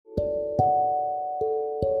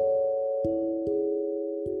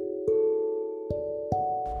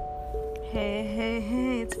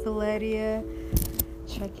Hey, it's Valeria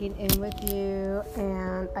checking in with you,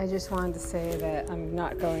 and I just wanted to say that I'm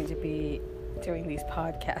not going to be doing these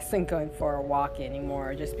podcasts and going for a walk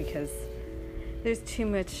anymore just because there's too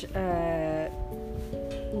much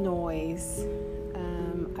noise.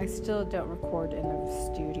 I still don't record in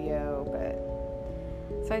a studio, but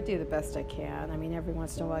so I do the best I can. I mean, every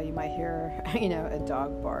once in a while you might hear, a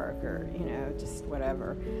dog bark or, just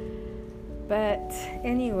whatever. But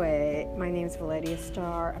anyway, my name is Valeria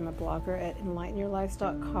Starr. I'm a blogger at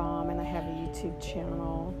enlightenyourlives.com, and I have a YouTube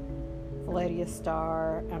channel, Valeria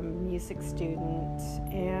Starr. I'm a music student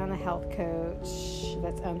and a health coach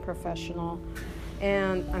that's unprofessional.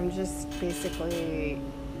 And I'm just basically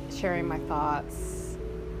sharing my thoughts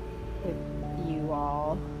with you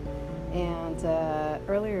all. And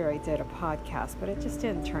earlier I did a podcast, but it just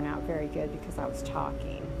didn't turn out very good because I was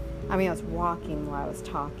talking. I was walking while I was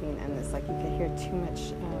talking, and it's like you could hear too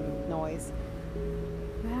much noise.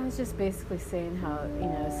 But I was just basically saying how,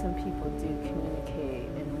 some people do communicate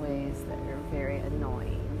in ways that are very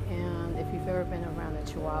annoying. And if you've ever been around a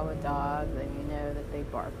Chihuahua dog, then you know that they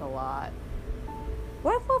bark a lot.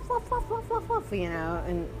 Woof, woof, woof, woof, woof, woof, woof,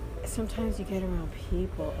 and sometimes you get around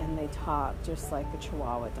people and they talk just like a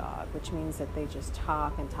Chihuahua dog, which means that they just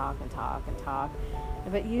talk and talk and talk and talk.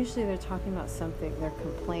 But usually they're talking about something, they're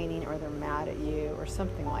complaining or they're mad at you or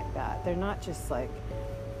something like that. They're not just like,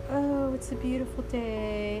 oh, it's a beautiful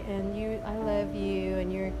day and I love you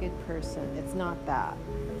and you're a good person. It's not that.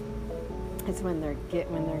 It's when they're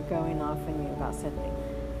going off on you about something.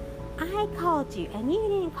 I called you and you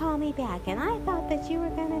didn't call me back, and I thought that you were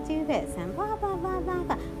going to do this and blah, blah, blah, blah,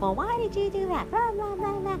 blah. Well, why did you do that? Blah, blah,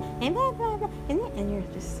 blah, blah, and blah, blah, blah. And you're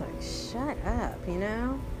just like, shut up,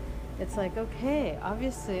 It's like, okay,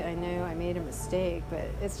 obviously I know I made a mistake, but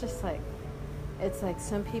it's like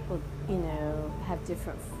some people, have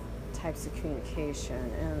different types of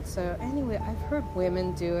communication. And so anyway, I've heard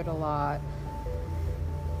women do it a lot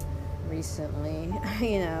recently,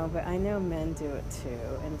 but I know men do it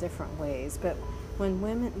too in different ways. But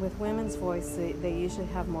with women's voice, they usually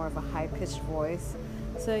have more of a high-pitched voice.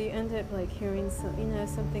 So you end up like hearing something that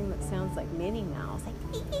sounds like Minnie Mouse, like,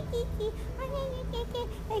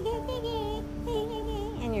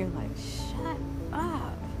 and you're like, shut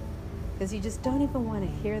up, because you just don't even want to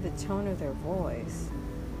hear the tone of their voice.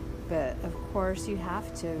 But of course you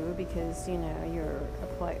have to, because you're a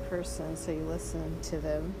polite person, so you listen to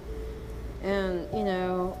them. And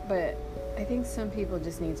but I think some people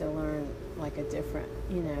just need to learn like a different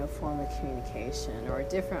form of communication, or a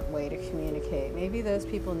different way to communicate. Maybe those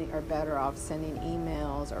people are better off sending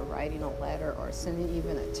emails or writing a letter or sending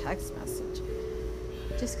even a text message,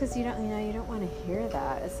 just because you don't want to hear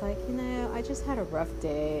that. It's like, I just had a rough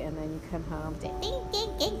day, and then you come home, ding, ding,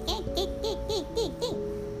 ding, ding, ding, ding, ding, ding, ding.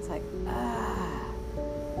 It's like,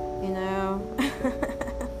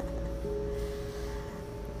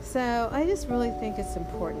 So I just really think it's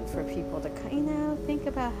important for people to, think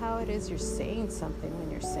about how it is you're saying something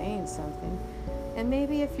when you're saying something. And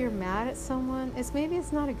maybe if you're mad at someone, maybe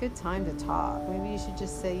it's not a good time to talk. Maybe you should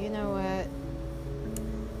just say, you know what,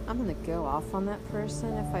 I'm going to go off on that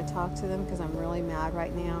person if I talk to them because I'm really mad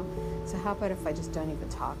right now. So how about if I just don't even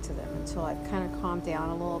talk to them until I've kind of calmed down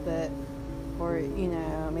a little bit? Or,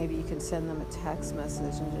 maybe you can send them a text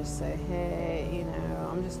message and just say, hey,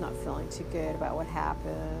 I'm just not feeling too good about what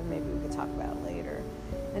happened. Maybe we could talk about it later.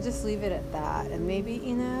 And just leave it at that. And maybe,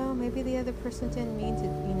 maybe the other person didn't mean to,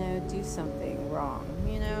 do something wrong,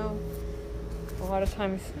 A lot of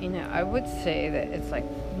times, I would say that it's like,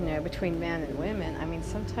 between men and women. I mean,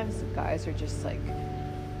 sometimes the guys are just like,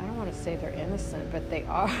 I don't want to say they're innocent, but they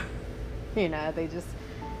are,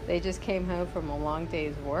 they just came home from a long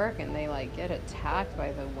day's work, and they like get attacked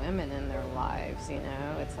by the women in their lives.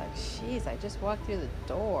 It's like, jeez, I just walked through the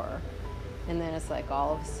door, and then it's like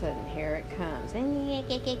all of a sudden here it comes, and you're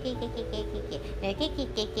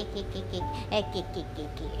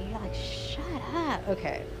like, shut up.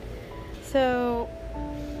 Okay, so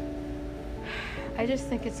I just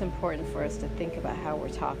think it's important for us to think about how we're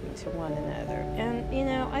talking to one another. And,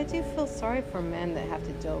 I do feel sorry for men that have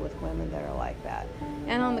to deal with women that are like that.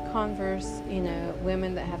 And on the converse,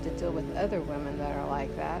 women that have to deal with other women that are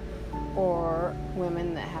like that, or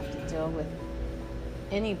women that have to deal with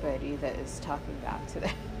anybody that is talking back to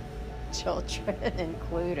them, children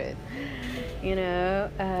included.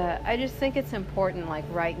 I just think it's important, like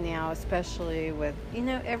right now, especially with,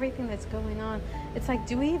 everything that's going on. It's like,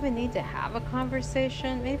 do we even need to have a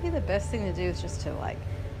conversation? Maybe the best thing to do is just to like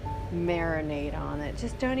marinate on it.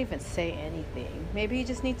 Just don't even say anything. Maybe you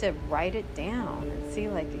just need to write it down and see,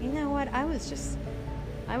 like, you know what, I was just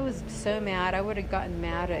I was so mad. I would have gotten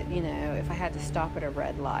mad at, if I had to stop at a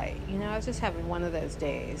red light. I was just having one of those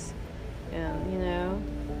days. And,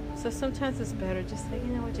 so sometimes it's better just say,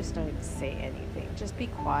 just don't even say anything. Just be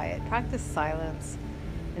quiet. Practice silence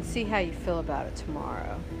and see how you feel about it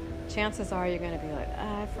tomorrow. Chances are you're going to be like,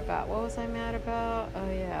 I forgot. What was I mad about?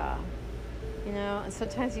 Oh, yeah. And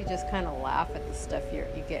sometimes you just kind of laugh at the stuff you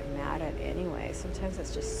get mad at anyway. Sometimes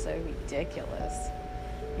it's just so ridiculous.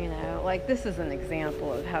 Like this is an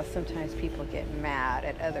example of how sometimes people get mad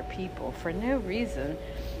at other people for no reason.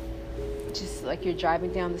 Just like you're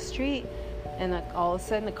driving down the street and like all of a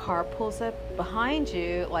sudden the car pulls up behind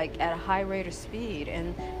you like at a high rate of speed,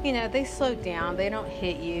 and they slow down, they don't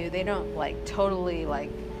hit you, they don't like totally like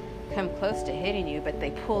come close to hitting you, but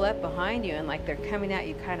they pull up behind you and like they're coming at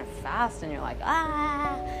you kind of fast, and you're like,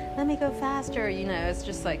 let me go faster. It's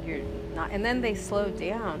just like you're not, and then they slow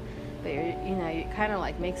down. It kind of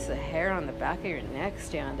like makes the hair on the back of your neck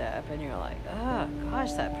stand up, and you're like, oh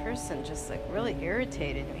gosh, that person just like really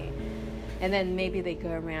irritated me. And then maybe they go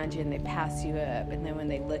around you and they pass you up, and then when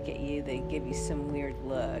they look at you, they give you some weird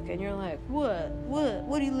look, and you're like, what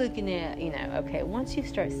are you looking at? Okay, once you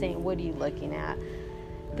start saying, what are you looking at?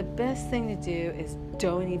 The best thing to do is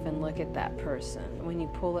don't even look at that person. When you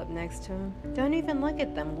pull up next to them, don't even look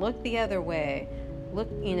at them. Look the other way.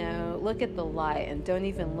 Look at the light, and don't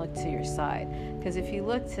even look to your side. Because if you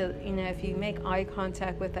look to, if you make eye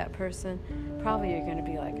contact with that person, probably you're going to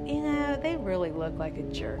be like, they really look like a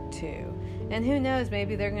jerk too. And who knows,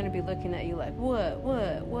 maybe they're going to be looking at you like,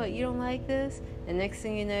 what, you don't like this? And next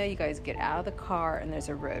thing you know, you guys get out of the car and there's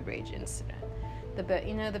a road rage incident. The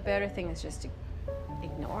better thing is just to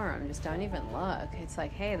ignore them. Just don't even look. It's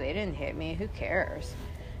like, hey, they didn't hit me. Who cares?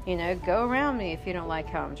 Go around me if you don't like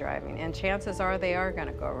how I'm driving. And chances are they are going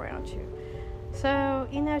to go around you. So,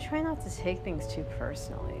 try not to take things too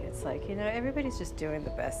personally. It's like, everybody's just doing the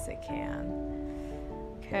best they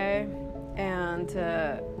can. Okay? And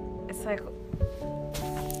it's like,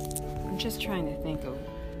 I'm just trying to think of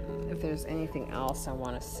if there's anything else I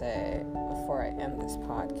want to say before I end this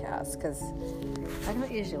podcast. Because I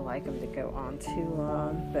don't usually like them to go on too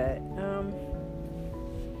long. But,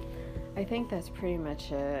 I think that's pretty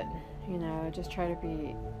much it. Just try to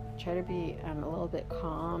be a little bit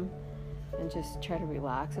calm, and just try to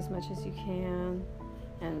relax as much as you can.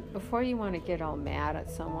 And before you want to get all mad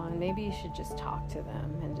at someone, maybe you should just talk to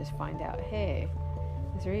them and just find out, hey,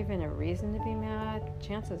 is there even a reason to be mad?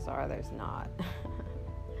 Chances are there's not.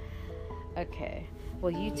 Okay.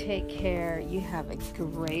 Well, you take care. You have a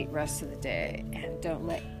great rest of the day, and don't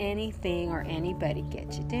let anything or anybody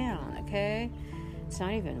get you down, okay? It's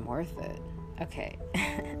not even worth it. Okay.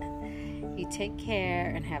 You take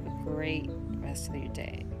care and have a great rest of your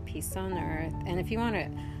day. Peace on earth. And if you want to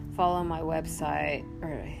follow my website,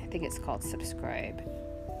 or I think it's called Subscribe,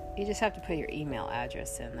 you just have to put your email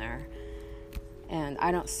address in there. And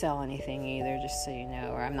I don't sell anything either, just so you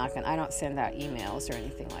know, or I don't send out emails or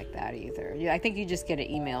anything like that either. I think you just get an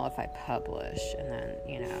email if I publish, and then,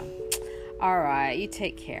 all right, you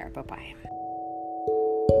take care. Bye-bye.